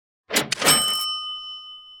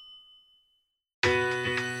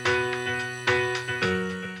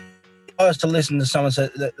was to listen to someone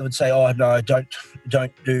that would say, "Oh no,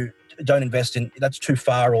 don't invest in, that's too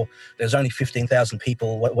far," or "There's only 15,000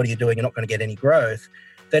 people. What are you doing? You're not going to get any growth."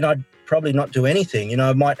 Then I'd probably not do anything.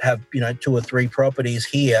 I might have 2 or 3 properties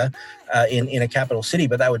here in a capital city,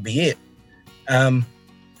 but that would be it.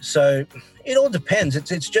 So it all depends.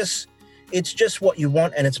 It's just what you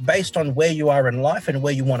want, and it's based on where you are in life and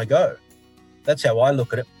where you want to go. That's how I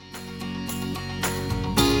look at it.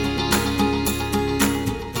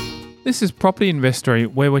 This is Property Investory,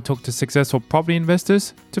 where we talk to successful property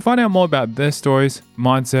investors to find out more about their stories,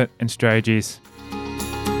 mindset, and strategies.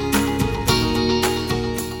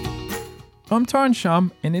 I'm Taran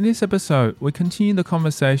Shum, and in this episode, we continue the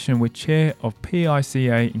conversation with Chair of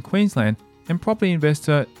PICA in Queensland and property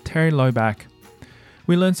investor Terry Lollback.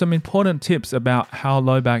 We learned some important tips about how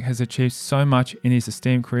Lollback has achieved so much in his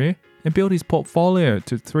esteemed career and built his portfolio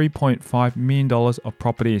to $3.5 million of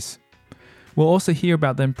properties. We'll also hear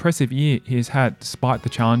about the impressive year he has had despite the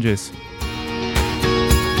challenges.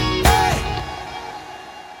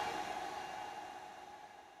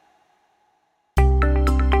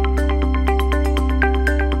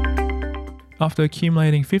 After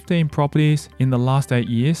accumulating 15 properties in the last 8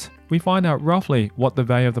 years, we find out roughly what the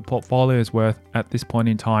value of the portfolio is worth at this point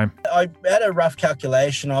in time. I had a rough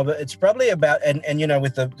calculation of it. It's probably about, and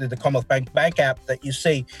with the Commonwealth Bank app that you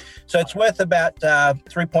see, so it's worth about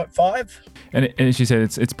 3.5. And as you said,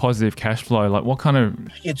 it's positive cash flow. Like what kind of?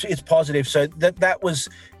 It's positive. So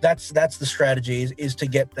that's the strategy is to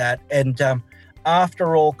get that. And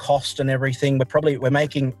after all cost and everything, we're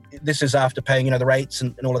making, this is after paying the rates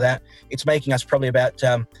and all of that, it's making us probably about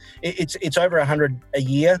it's over 100 a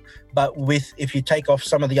year, but if you take off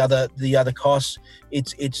some of the other costs,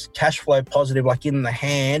 it's cash flow positive, like in the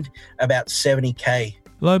hand, about 70k.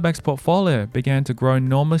 Lollback's portfolio began to grow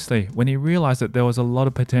enormously when he realized that there was a lot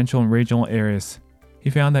of potential in regional areas. He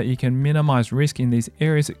found that you can minimize risk in these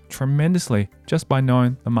areas tremendously just by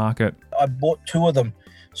knowing the market. I bought 2 of them.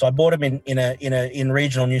 So I bought them in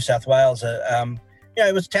regional New South Wales.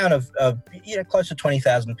 It was a town of close to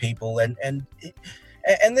 20,000 people, and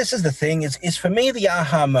this is the thing is for me the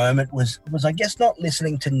aha moment was I guess not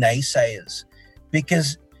listening to naysayers,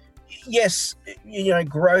 because yes,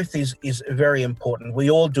 growth is very important. We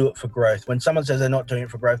all do it for growth. When someone says they're not doing it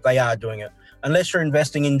for growth, they are doing it. Unless you're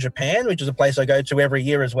investing in Japan, which is a place I go to every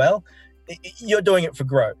year as well, you're doing it for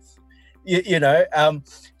growth.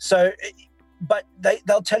 But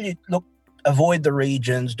they'll tell you, look, avoid the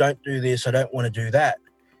regions, don't do this, I don't want to do that.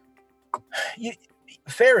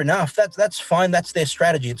 Fair enough, that's fine, that's their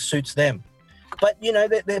strategy, it suits them. But,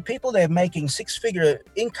 they're people, they're making 6-figure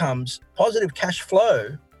incomes, positive cash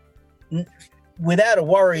flow, without a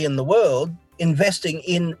worry in the world, investing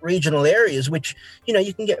in regional areas, which,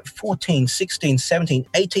 you can get 14, 16, 17,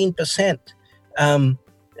 18%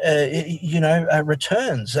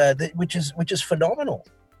 returns, which is phenomenal.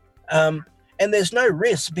 And there's no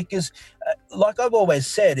risk because, like I've always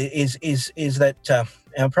said, is that, and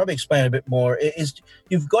I'll probably explain a bit more, is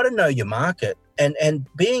you've got to know your market. And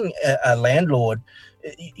being a landlord,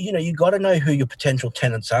 you've got to know who your potential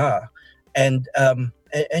tenants are. And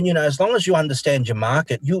as long as you understand your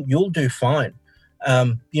market, you'll do fine.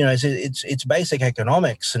 It's basic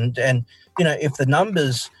economics. And if the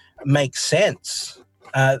numbers make sense,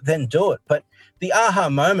 then do it. But the aha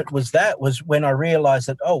moment was when I realized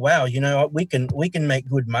that, oh wow, we can make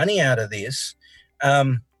good money out of this,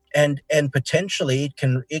 and potentially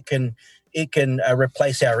it can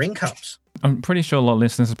replace our incomes. I'm pretty sure a lot of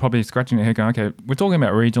listeners are probably scratching their head going, okay, we're talking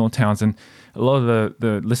about regional towns, and a lot of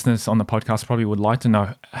the listeners on the podcast probably would like to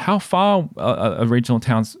know how far regional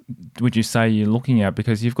towns would you say you're looking at?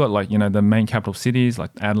 Because you've got the main capital cities like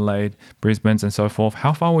Adelaide, Brisbane, and so forth.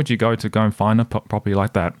 How far would you go to go and find a property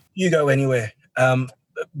like that? You go anywhere.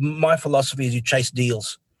 My philosophy is you chase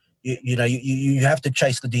deals. You have to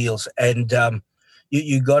chase the deals, and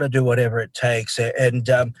you got to do whatever it takes. And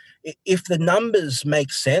if the numbers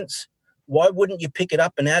make sense, why wouldn't you pick it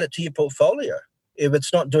up and add it to your portfolio? If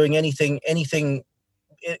it's not doing anything,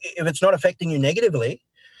 if it's not affecting you negatively,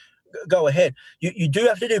 go ahead. You do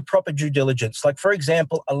have to do proper due diligence. Like, for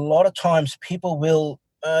example, a lot of times people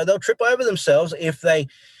they'll trip over themselves if they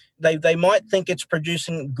might think it's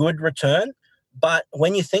producing good return. But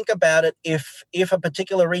when you think about it, if a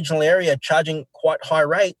particular regional area charging quite high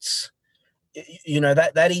rates,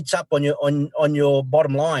 that eats up on your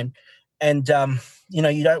bottom line, and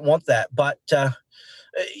you don't want that. But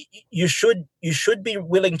you should be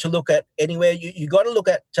willing to look at anywhere. You got to look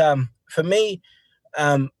at. For me,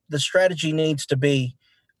 the strategy needs to be.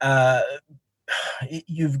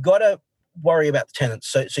 You've got to worry about the tenants.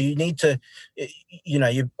 So you need to,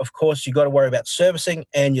 of course, you got to worry about servicing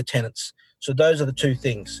and your tenants. So those are the two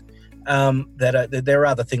things there are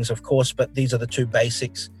other things, of course, but these are the two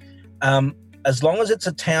basics. As long as it's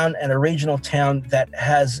a town and a regional town that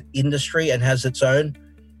has industry and has its own,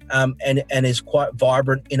 and is quite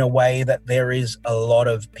vibrant in a way that there is a lot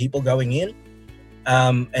of people going in,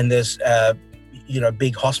 and there's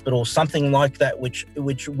big hospitals, something like that,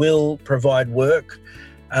 which will provide work,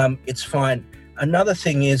 it's fine. Another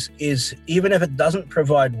thing is even if it doesn't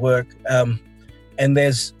provide work, and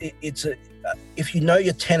if you know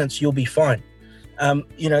your tenants, you'll be fine.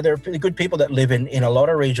 There are good people that live in a lot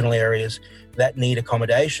of regional areas that need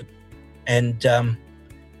accommodation, and you're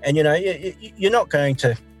not going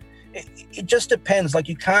to. It just depends. Like,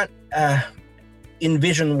 you can't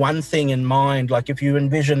envision one thing in mind. Like, if you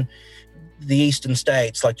envision the eastern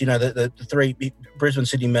states, like the three, Brisbane,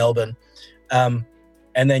 Sydney, Melbourne, and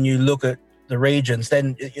then you look at the regions,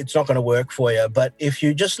 then it's not going to work for you. But if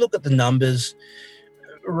you just look at the numbers,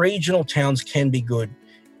 regional towns can be good.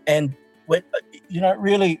 And when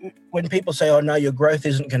when people say, "Oh no, your growth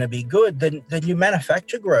isn't going to be good," then you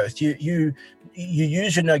manufacture growth. You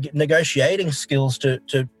use your negotiating skills to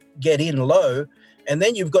get in low, and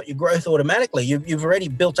then you've got your growth automatically. You've already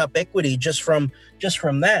built up equity just from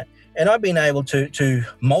that. And I've been able to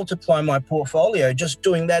multiply my portfolio just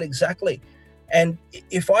doing that exactly. And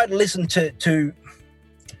if I'd listened to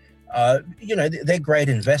they're great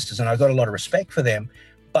investors, and I've got a lot of respect for them,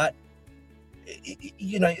 but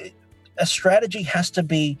a strategy has to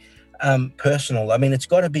be personal. I mean, it's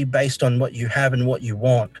got to be based on what you have and what you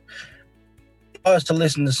want. If I was to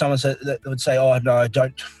listen to someone that would say, "Oh no,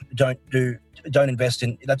 don't invest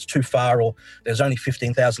in, that's too far," or "There's only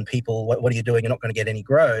 15,000 people. What are you doing? You're not going to get any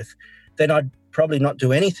growth," then I'd probably not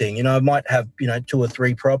do anything. I might have 2 or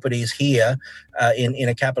 3 properties here in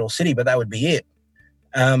a capital city, but that would be it.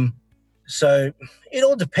 So it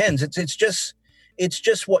all depends. It's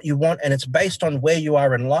just what you want, and it's based on where you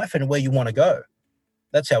are in life and where you want to go.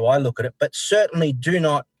 That's how I look at it. But certainly do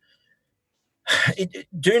not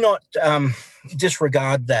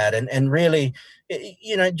disregard that, and really,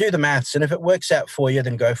 do the maths. And if it works out for you,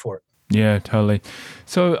 then go for it. Yeah, totally.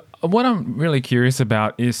 So what I'm really curious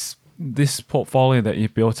about is this portfolio that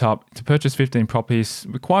you've built up. To purchase 15 properties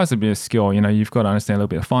requires a bit of skill. You've got to understand a little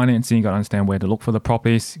bit of financing, you've got to understand where to look for the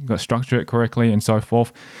properties, you've got to structure it correctly and so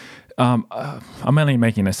forth. I'm only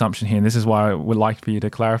making an assumption here, and this is why I would like for you to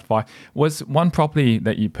clarify. Was one property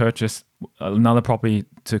that you purchased another property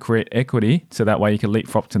to create equity, so that way you can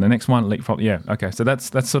leapfrog to the next one? Yeah, okay. So that's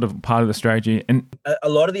sort of part of the strategy. And a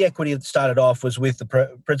lot of the equity that started off was with the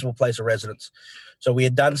principal place of residence. So we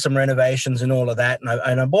had done some renovations and all of that,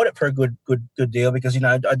 and I bought it for a good deal because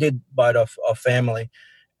I did buy it off family,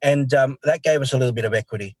 and that gave us a little bit of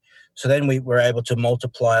equity. So then we were able to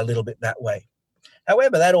multiply a little bit that way.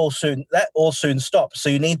 However, that all soon stops. So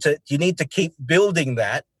you need to keep building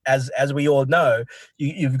that. As we all know,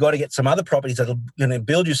 you've got to get some other properties that are going to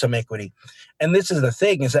build you some equity. And this is the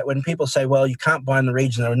thing, is that when people say, "Well, you can't buy in the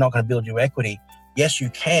region, they're not going to build you equity." Yes, you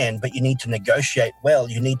can, but you need to negotiate well.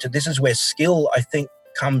 This is where skill, I think,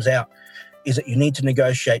 comes out, is that you need to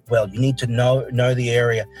negotiate well. You need to know the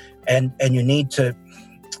area, and you need to.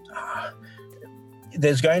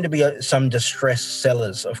 There's going to be some distressed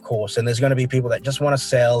sellers, of course, and there's going to be people that just want to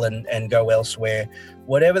sell and go elsewhere,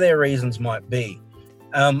 whatever their reasons might be.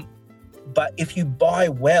 But if you buy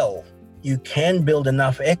well, you can build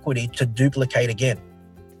enough equity to duplicate again.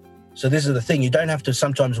 So this is the thing. You don't have to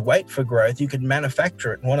sometimes wait for growth. You can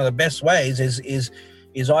manufacture it. And one of the best ways is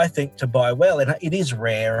I think, to buy well. And it is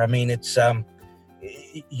rare. I mean, it's,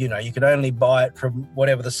 you can only buy it from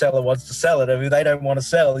whatever the seller wants to sell it. If they don't want to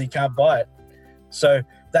sell, you can't buy it. So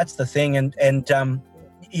that's the thing. And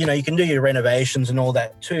you can do your renovations and all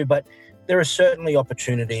that too, but there are certainly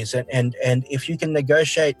opportunities. And if you can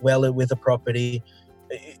negotiate well with a property,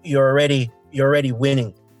 you're already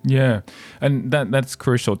winning. Yeah, and that's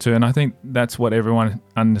crucial too. And I think that's what everyone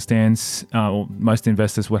understands, or most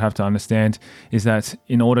investors would have to understand, is that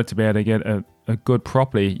in order to be able to get a good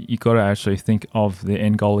property, you've got to actually think of the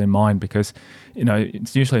end goal in mind, because,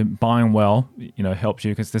 it's usually buying well, helps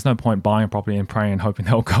you, because there's no point buying a property and praying and hoping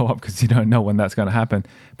they'll go up, because you don't know when that's going to happen.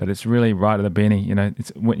 But it's really right at the beginning,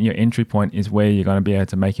 it's when your entry point is where you're going to be able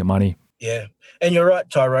to make your money. Yeah, and you're right,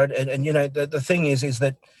 Tyrone. And the thing is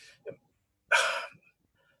that,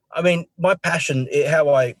 I mean, my passion, how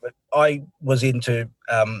I was into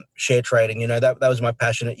share trading, that was my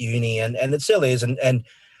passion at uni, and it still is. And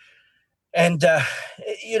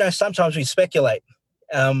sometimes we speculate.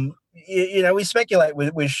 We speculate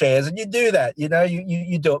with shares, and you do that. You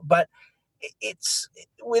do it, but it's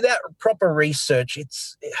without proper research.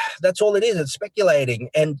 That's all it is. It's speculating,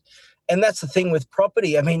 and that's the thing with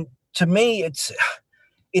property. I mean, to me,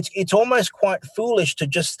 it's almost quite foolish to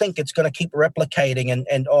just think it's going to keep replicating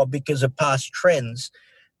and because of past trends.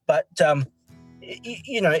 But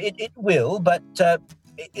it will, but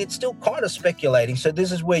it's still kind of speculating. So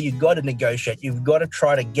this is where you've got to negotiate. You've got to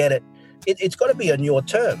try to get it. It's got to be on your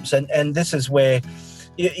terms, and this is where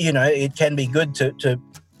it can be good to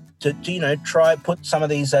try put some of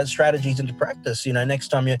these strategies into practice. Next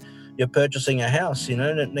time you're purchasing a house,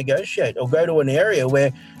 negotiate, or go to an area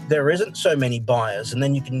where there isn't so many buyers, and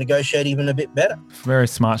then you can negotiate even a bit better. Very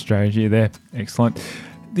smart strategy there. Excellent.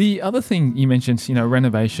 The other thing you mentioned,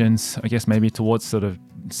 renovations, I guess maybe towards sort of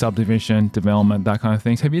subdivision, development, that kind of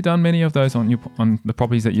things. Have you done many of those on the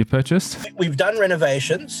properties that you purchased? We've done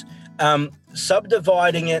renovations,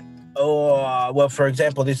 subdividing it, for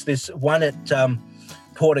example, this one at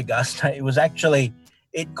Port Augusta,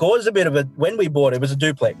 it caused a bit of when we bought it was a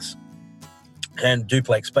duplex,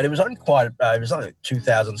 but it was on it was only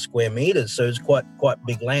 2,000 square meters, so it was quite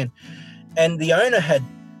big land. And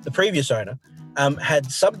the previous owner had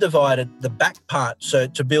subdivided the back part so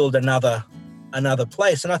to build another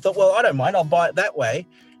place. And I thought, well, I don't mind, I'll buy it that way.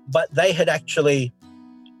 But they had actually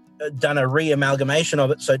done a re-amalgamation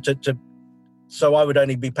of it, so I would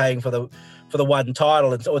only be paying for the one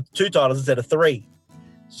title or two titles instead of three.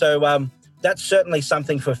 So that's certainly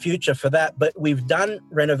something for future for that. But we've done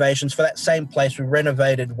renovations for that same place. We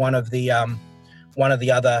renovated one of the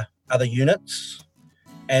other units,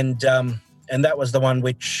 and that was the one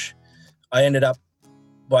which I ended up.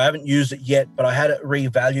 Well, I haven't used it yet, but I had it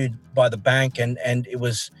revalued by the bank, and it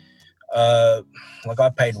was I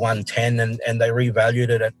paid $110, and they revalued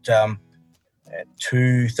it at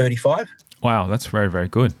 $235. Wow, that's very, very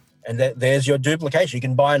good. And there's your duplication. You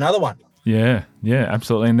can buy another one. Yeah,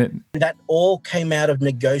 absolutely. And that all came out of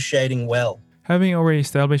negotiating well. Having already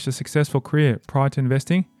established a successful career prior to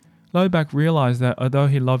investing, Lollback realized that although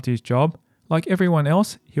he loved his job, like everyone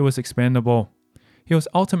else, he was expendable. He was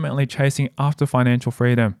ultimately chasing after financial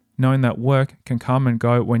freedom, knowing that work can come and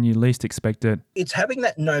go when you least expect it. It's having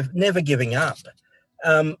that never giving up.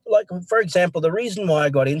 For example, the reason why I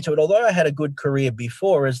got into it, although I had a good career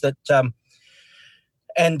before, is that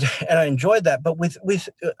and I enjoyed that, but with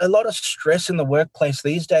a lot of stress in the workplace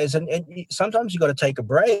these days, and sometimes you got to take a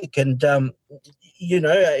break, and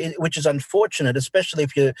which is unfortunate, especially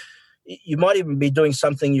if you might even be doing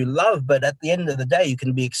something you love, but at the end of the day, you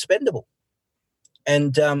can be expendable.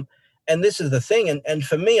 And this is the thing, and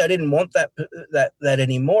for me, I didn't want that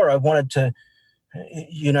anymore. I wanted to,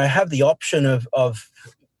 have the option of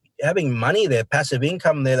having money there, passive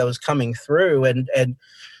income there that was coming through, and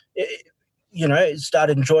start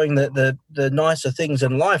enjoying the nicer things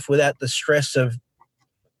in life without the stress of,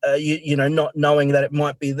 not knowing that it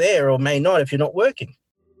might be there or may not if you're not working.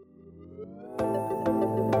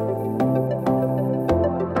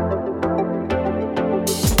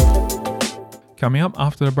 Coming up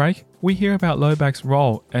after the break, we hear about Lollback's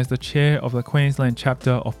role as the chair of the Queensland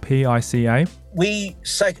chapter of PICA. We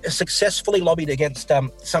successfully lobbied against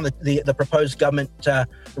some of the proposed government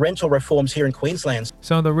rental reforms here in Queensland.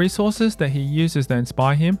 Some of the resources that he uses that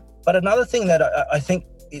inspire him. But another thing that I think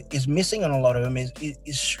is missing on a lot of them is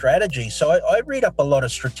strategy. So I read up a lot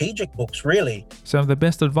of strategic books, really. Some of the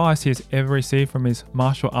best advice he has ever received from his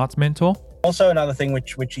martial arts mentor. Also, another thing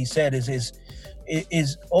which he said is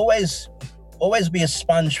always be a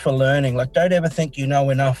sponge for learning. Like, don't ever think you know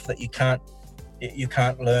enough that you can't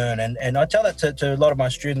learn. And I tell that to a lot of my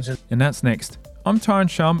students. And that's next. I'm Tyron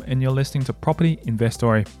Shum, and you're listening to Property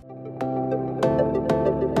Investory.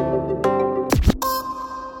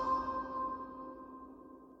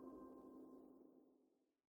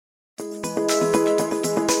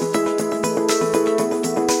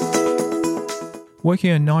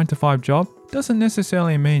 Working a 9-to-5 job doesn't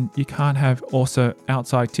necessarily mean you can't have also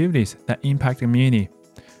outside activities that impact the community.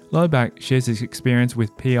 Lollback shares his experience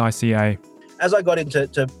with PICA. As I got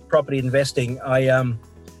into property investing, I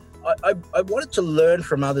wanted to learn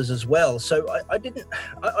from others as well. So I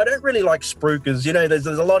don't really like spruikers. There's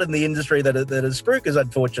a lot in the industry that are spruikers,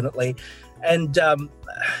 unfortunately. And,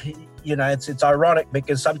 it's ironic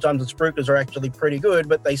because sometimes the spruikers are actually pretty good,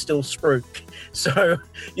 but they still spruik. So,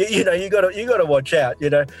 you got to watch out,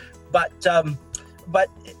 But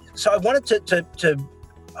so I wanted to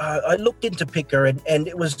I looked into PICA, and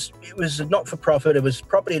it was a not-for-profit. It was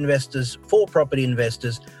property investors for property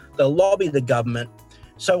investors. They'll lobby the government.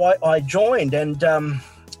 So I joined, and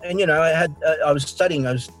I was studying.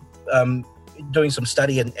 I was doing some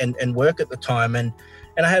study and work at the time, and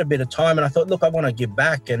I had a bit of time, and I thought, look, I want to give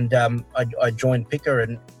back, and I joined PICA,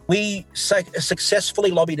 and we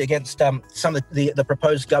successfully lobbied against some of the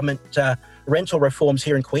proposed government rental reforms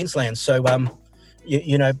here in Queensland. So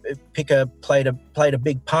PICA played a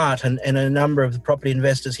big part, and a number of the property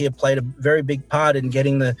investors here played a very big part in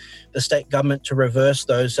getting the state government to reverse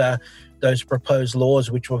those proposed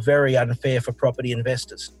laws, which were very unfair for property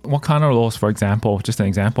investors. What kind of laws, for example? Just an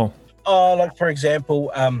example. Like for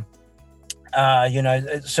example,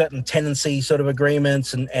 certain tenancy sort of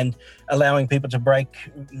agreements, and allowing people to break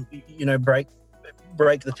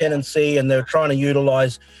the tenancy, and they're trying to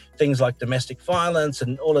utilize things like domestic violence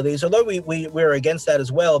and all of these. Although we're against that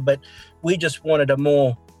as well, but we just wanted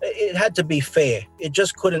it had to be fair. It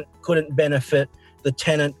just couldn't benefit the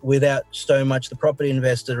tenant without so much the property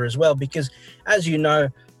investor as well, because as you know,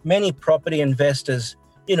 many property investors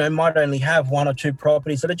might only have one or two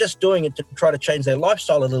properties that are just doing it to try to change their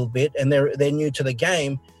lifestyle a little bit, and they're new to the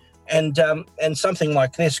game, and something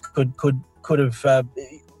like this would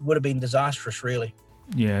have been disastrous, really.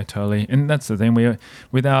 Yeah, totally. And that's the thing.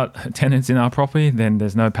 Without tenants in our property, then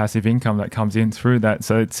there's no passive income that comes in through that.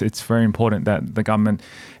 So it's very important that the government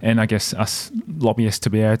and I guess us lobbyists to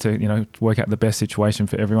be able to work out the best situation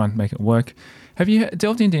for everyone, make it work. Have you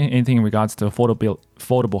delved into anything in regards to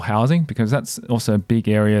affordable housing? Because that's also a big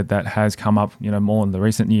area that has come up more in the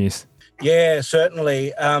recent years. Yeah,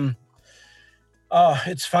 certainly.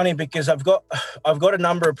 It's funny because I've got a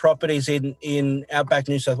number of properties in outback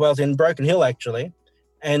New South Wales, in Broken Hill actually.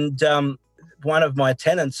 And one of my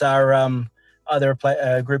tenants are they're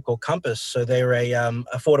a group called Compass, so they're a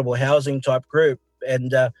affordable housing type group,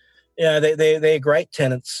 and they're great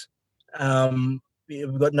tenants.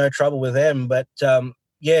 We've got no trouble with them, but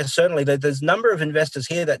certainly there's a number of investors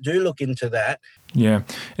here that do look into that. Yeah,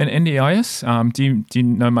 and NDIS, do you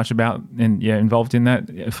know much about and involved in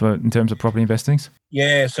that in terms of property investing?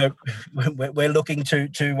 Yeah, so we're looking to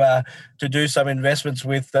do some investments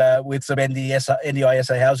with some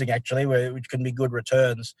NDIS housing actually, which can be good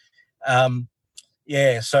returns. So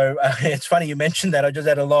it's funny you mentioned that. I just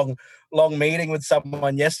had a long meeting with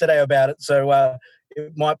someone yesterday about it. So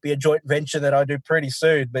it might be a joint venture that I do pretty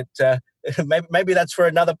soon, but maybe that's for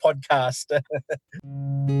another podcast.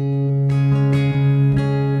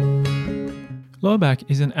 Lollback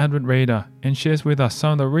is an avid reader and shares with us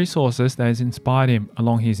some of the resources that has inspired him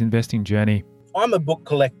along his investing journey. I'm a book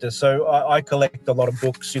collector, so I collect a lot of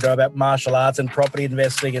books, about martial arts and property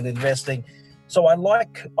investing and investing. So I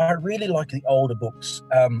really like the older books.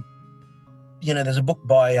 There's a book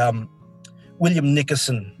by William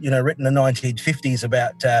Nickerson, written in the 1950s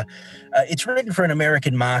about. It's written for an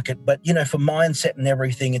American market, but for mindset and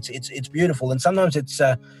everything, it's beautiful. And sometimes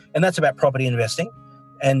and that's about property investing.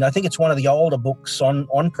 And I think it's one of the older books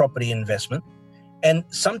on property investment. And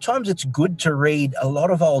sometimes it's good to read a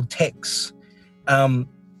lot of old texts. And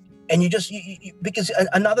because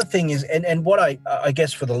another thing is, and what I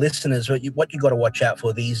guess for the listeners, what you got to watch out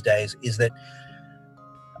for these days is that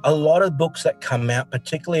a lot of books that come out,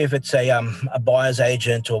 particularly if it's a buyer's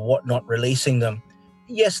agent or whatnot releasing them,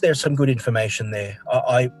 yes, there's some good information there.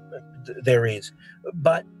 There is.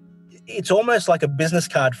 But it's almost like a business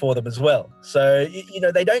card for them as well. So,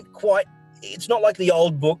 they don't quite, it's not like the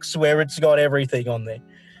old books where it's got everything on there.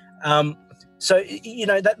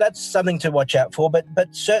 That's something to watch out for. But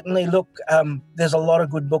certainly, look, there's a lot of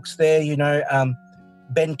good books there.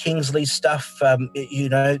 Ben Kingsley's stuff.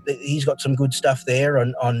 He's got some good stuff there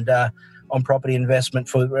on property investment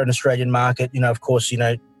for an Australian market. Of course,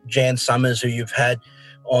 Jan Summers, who you've had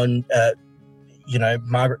on,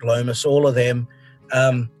 Margaret Lomas, all of them.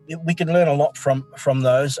 We can learn a lot from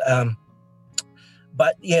those.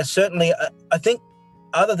 But yeah, certainly, I think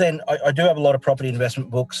other than I do have a lot of property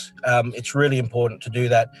investment books. It's really important to do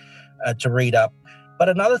that, to read up. But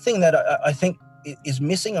another thing that I think is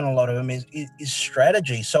missing on a lot of them is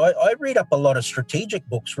strategy. So I read up a lot of strategic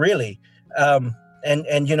books, really. And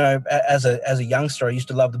as a youngster, I used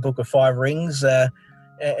to love the Book of Five Rings, with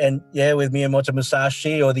Miyamoto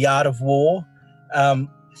Musashi, or The Art of War.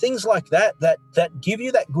 Things like that give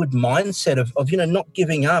you that good mindset of not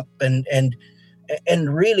giving up and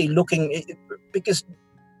really looking, because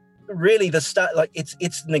really the start, like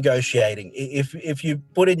it's negotiating. If you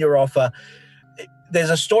put in your offer, there's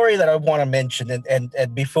a story that I want to mention,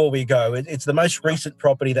 and before we go, it's the most recent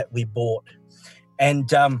property that we bought, and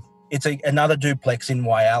it's another duplex in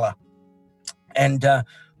Whyalla, and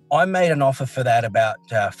I made an offer for that about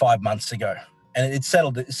 5 months ago. And it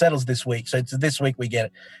settles this week. So it's this week we get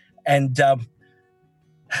it. And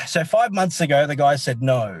so 5 months ago, the guy said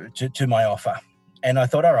no to my offer. And I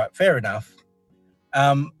thought, all right, fair enough.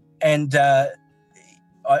 I kind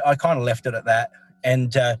of left it at that.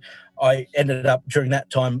 And I ended up, during that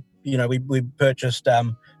time, we purchased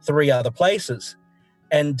 3 other places.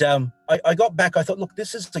 And I got back. I thought, look,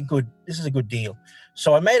 this is a good deal.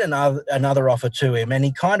 So I made another offer to him, and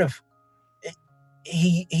he kind of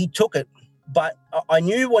he took it. But I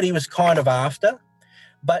knew what he was kind of after.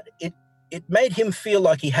 But it made him feel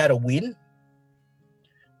like he had a win,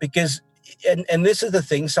 because and this is the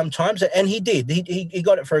thing sometimes, and he did. He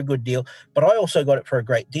got it for a good deal, but I also got it for a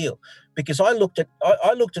great deal, because I looked at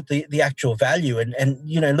the actual value,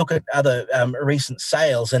 and look at other recent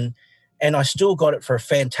sales, and I still got it for a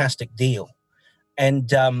fantastic deal. And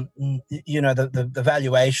the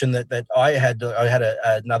valuation that I had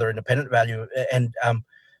another independent value, and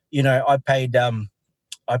I paid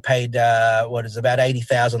what is about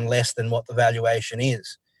 80,000 less than what the valuation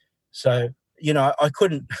is. So I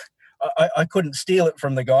couldn't I couldn't steal it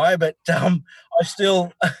from the guy, but I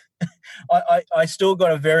still I still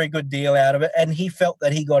got a very good deal out of it, and he felt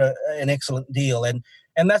that he got an excellent deal. And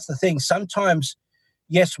that's the thing. Sometimes,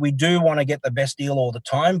 yes, we do want to get the best deal all the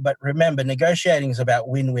time, but remember, negotiating is about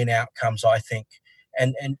win-win outcomes, I think.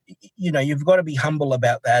 And you've got to be humble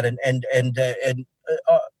about that, and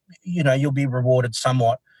you'll be rewarded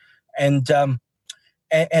somewhat. And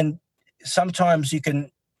sometimes you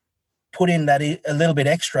can put in that a little bit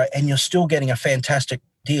extra, and you're still getting a fantastic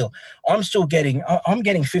deal. I'm getting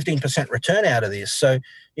 15% return out of this. So,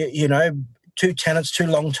 2 tenants, 2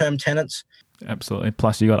 long-term tenants. Absolutely.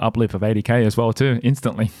 Plus you got uplift of 80K as well too,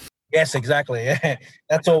 instantly. Yes, exactly. Yeah.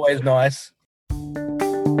 That's always nice.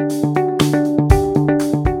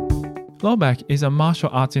 Lollback is a martial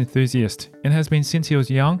arts enthusiast and has been since he was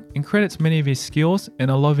young, and credits many of his skills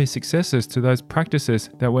and a lot of his successes to those practices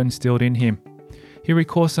that were instilled in him. He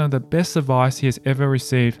recalls some of the best advice he has ever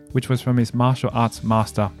received, which was from his martial arts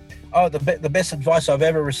master. Oh, the best advice I've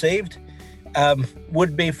ever received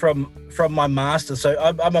would be from my master. So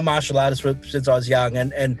I'm a martial artist since I was young,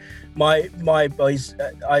 and my boys,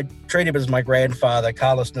 I treat him as my grandfather,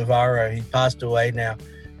 Carlos Navarro. He passed away now,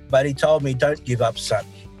 but he told me, "Don't give up, son."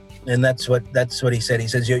 And that's what he said. He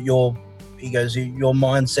says, your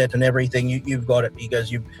mindset and everything, you've got it. He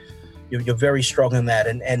goes, you're very strong in that.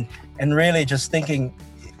 And really just thinking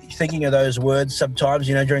of those words sometimes,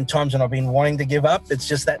 during times when I've been wanting to give up, it's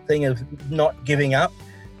just that thing of not giving up.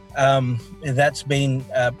 That's been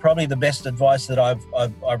probably the best advice that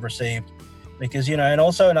I've received, because, and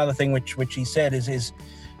also another thing which he said is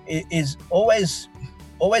always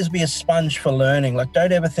be a sponge for learning. Like,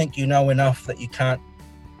 don't ever think you know enough that you can't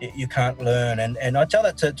learn. And I tell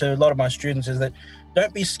that to a lot of my students, is that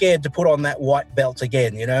don't be scared to put on that white belt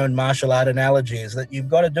again, in martial art analogies, that you've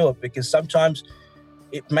got to do it, because sometimes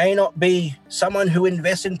it may not be someone who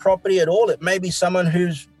invests in property at all. It may be someone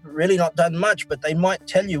who's really not done much, but they might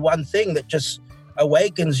tell you one thing that just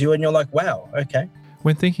awakens you, and you're like, wow, okay.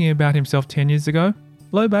 When thinking about himself 10 years ago,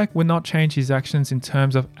 Lollback would not change his actions in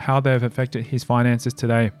terms of how they have affected his finances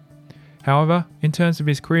today. However, in terms of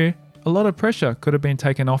his career, a lot of pressure could have been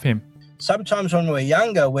taken off him. Sometimes when we're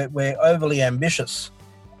younger, we're overly ambitious.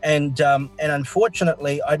 And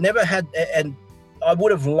unfortunately, I never had, and I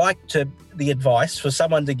would have liked the advice for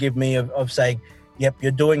someone to give me of saying, yep,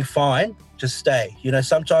 you're doing fine, just stay.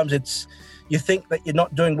 Sometimes it's, you think that you're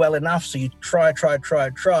not doing well enough, so you try.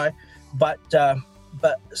 But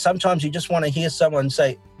sometimes you just want to hear someone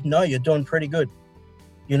say, no, you're doing pretty good,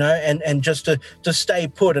 and just to stay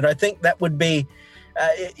put. And I think that would be,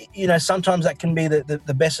 sometimes that can be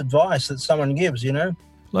the best advice that someone gives,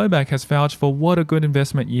 Lollback has vouched for what a good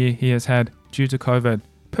investment year he has had due to COVID,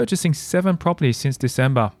 purchasing 7 properties since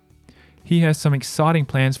December. He has some exciting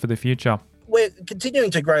plans for the future. We're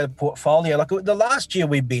continuing to grow the portfolio. Like the last year,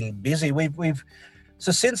 we've been busy.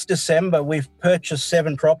 So since December, we've purchased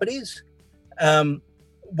 7 properties.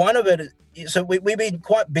 One of it, so we've been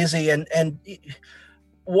quite busy, and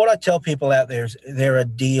what I tell people out there is there are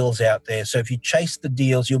deals out there. So if you chase the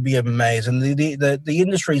deals, you'll be amazed. And the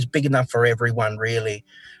industry is big enough for everyone, really.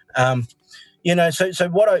 So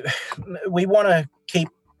what we want to keep,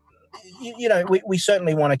 we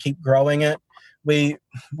certainly want to keep growing it. We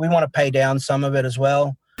want to pay down some of it as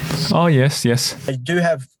well. Oh, yes. I do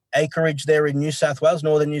have acreage there in New South Wales,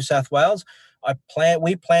 northern New South Wales.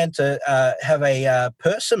 We plan to have a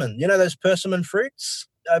persimmon, those persimmon fruits.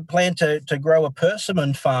 I plan to grow a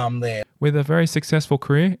persimmon farm there. With a very successful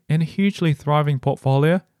career and a hugely thriving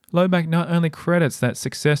portfolio, Lollback not only credits that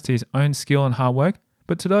success to his own skill and hard work,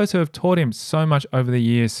 but to those who have taught him so much over the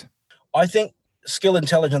years. I think skill,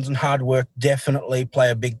 intelligence, and hard work definitely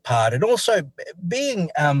play a big part. And also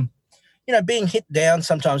being hit down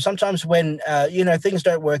sometimes. Sometimes when things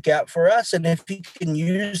don't work out for us, and if you can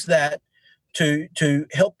use that to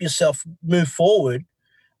help yourself move forward,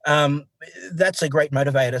 that's a great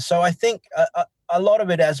motivator. So I think a lot of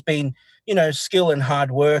it has been, skill and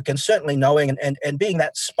hard work, and certainly knowing and being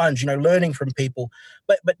that sponge, learning from people.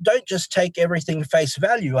 But don't just take everything face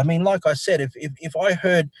value. I mean, like I said, if I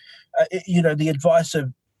heard, the advice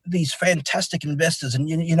of these fantastic investors, and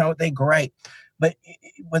they're great, but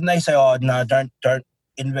when they say, "Oh no, don't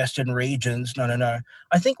invest in regions," no.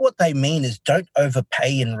 I think what they mean is don't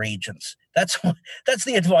overpay in regions. That's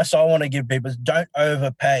the advice I want to give people: is don't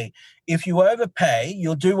overpay. If you overpay,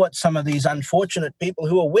 you'll do what some of these unfortunate people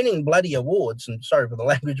who are winning bloody awards, and sorry for the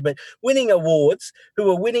language, but who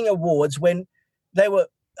are winning awards when they were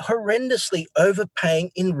horrendously overpaying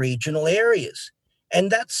in regional areas. And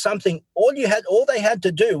that's something all they had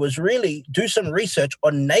to do was really do some research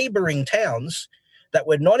on neighboring towns that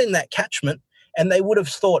were not in that catchment, and they would have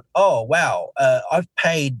thought, oh wow, I've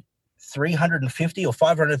paid 350 or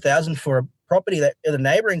 500,000 for a property that in a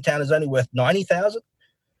neighboring town is only worth 90,000.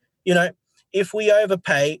 If we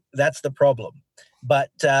overpay, that's the problem.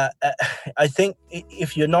 But I think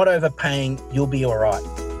if you're not overpaying, you'll be all right.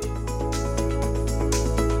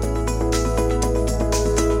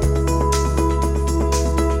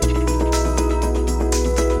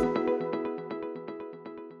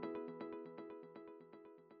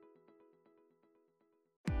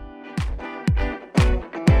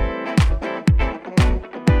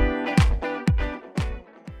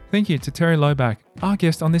 Thank you to Terry Lollback, our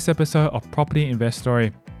guest on this episode of Property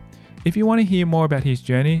Investory. If you want to hear more about his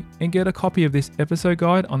journey and get a copy of this episode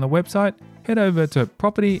guide on the website, head over to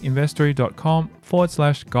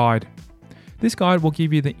propertyinvestory.com/guide. This guide will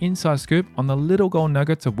give you the inside scoop on the little gold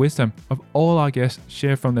nuggets of wisdom of all our guests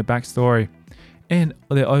share from their backstory and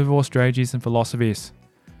their overall strategies and philosophies.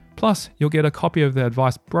 Plus, you'll get a copy of the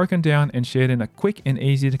advice broken down and shared in a quick and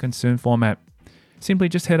easy to consume format. Simply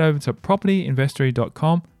just head over to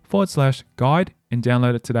propertyinvestory.com/guide and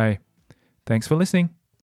download it today. Thanks for listening.